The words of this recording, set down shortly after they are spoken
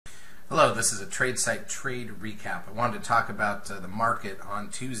Hello, this is a tradesight trade recap. I wanted to talk about the market on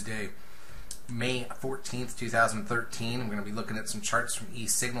Tuesday, May 14th, 2013. I'm going to be looking at some charts from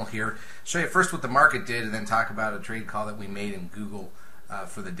eSignal here. Show you first what the market did and then talk about a trade call that we made in Google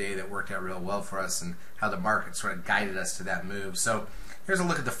for the day that worked out real well for us and how the market sort of guided us to that move. So here's a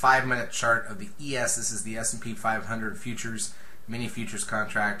look at the 5-minute chart of the ES. This is the S&P 500 futures, mini futures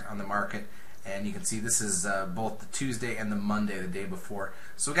contract on the market. And you can see this is both the Tuesday and the Monday, the day before.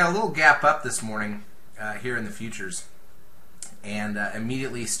 So we got a little gap up this morning here in the futures, and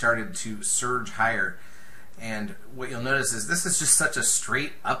immediately started to surge higher. And what you'll notice is this is just such a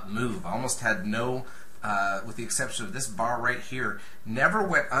straight up move. Almost had no, with the exception of this bar right here, never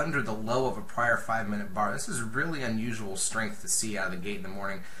went under the low of a prior 5-minute bar. This is really unusual strength to see out of the gate in the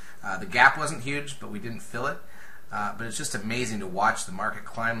morning. The gap wasn't huge, but we didn't fill it. But it's just amazing to watch the market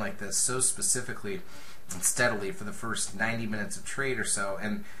climb like this so specifically and steadily for the first 90 minutes of trade or so.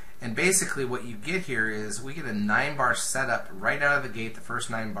 And basically what you get here is we get a 9-bar setup right out of the gate, the first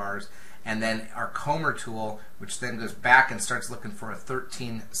 9 bars, and then our Comer tool, which then goes back and starts looking for a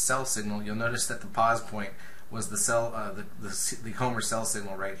 13 sell signal. You'll notice that the pause point was the the Comer sell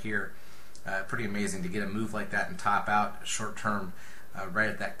signal right here. Pretty amazing to get a move like that and top out short term. Right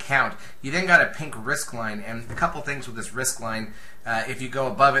at that count. You then got a pink risk line, and a couple things with this risk line. If you go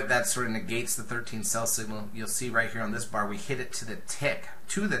above it, that sort of negates the 13 sell signal. You'll see right here on this bar, we hit it to the tick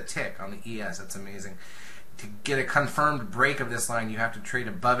on the ES. That's amazing. To get a confirmed break of this line, you have to trade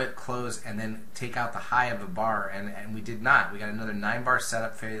above it, close, and then take out the high of the bar, and we did not. We got another 9-bar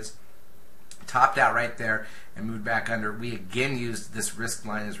setup phase, topped out right there, and moved back under. We again used this risk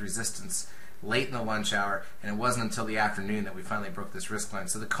line as resistance late in the lunch hour, and it wasn't until the afternoon that we finally broke this risk line.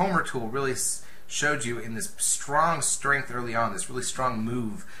 So the Comer tool really showed you in this strong strength early on, this really strong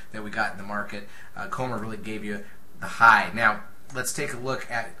move that we got in the market. Comer really gave you the high. Now let's take a look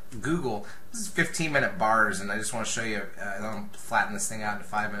at Google. This is 15-minute bars, and I just want to show you, I'll flatten this thing out into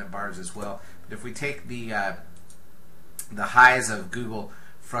 5-minute bars as well. But if we take the highs of Google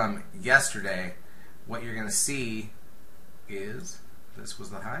from yesterday, what you're going to see is, this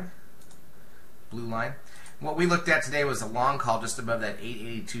was the high, blue line. What we looked at today was a long call just above that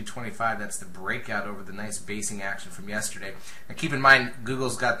 882.25. That's the breakout over the nice basing action from yesterday. And keep in mind,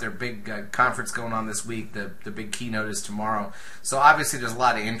 Google's got their big conference going on this week. The big keynote is tomorrow. So obviously there's a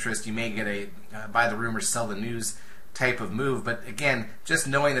lot of interest. You may get a buy the rumors, sell the news type of move. But again, just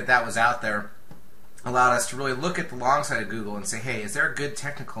knowing that that was out there allowed us to really look at the long side of Google and say, hey, is there a good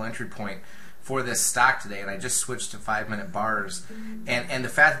technical entry point for this stock today? And I just switched to 5-minute bars, and the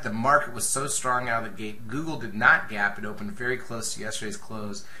fact that the market was so strong out of the gate, Google did not gap. It opened very close to yesterday's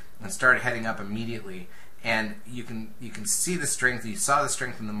close and started heading up immediately. And you can see the strength. You saw the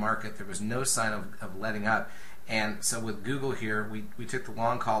strength in the market. There was no sign of letting up. And so with Google here, we took the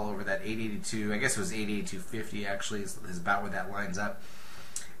long call over that 882. I guess it was 882.50 actually is about where that lines up,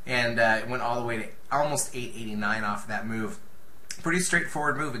 and it went all the way to almost 889 off of that move. Pretty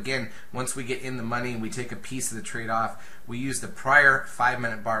straightforward move. Again, once we get in the money and we take a piece of the trade off, we use the prior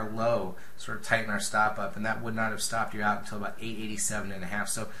 5-minute bar low, sort of tighten our stop up, and that would not have stopped you out until about 887.5.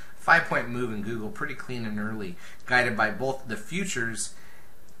 So 5-point move in Google, pretty clean and early, guided by both the futures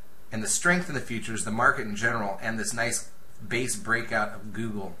and the strength in the futures, the market in general, and this nice base breakout of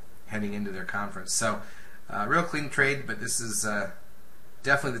Google heading into their conference. So real clean trade, but this is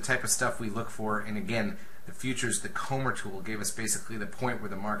definitely the type of stuff we look for. And again, the futures, the Comer tool, gave us basically the point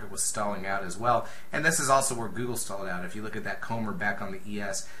where the market was stalling out as well. And this is also where Google stalled out. If you look at that Comer back on the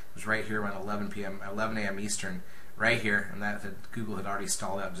ES, it was right here around 11 a.m. Eastern, right here, and that Google had already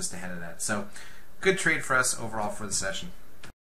stalled out just ahead of that. So good trade for us overall for the session.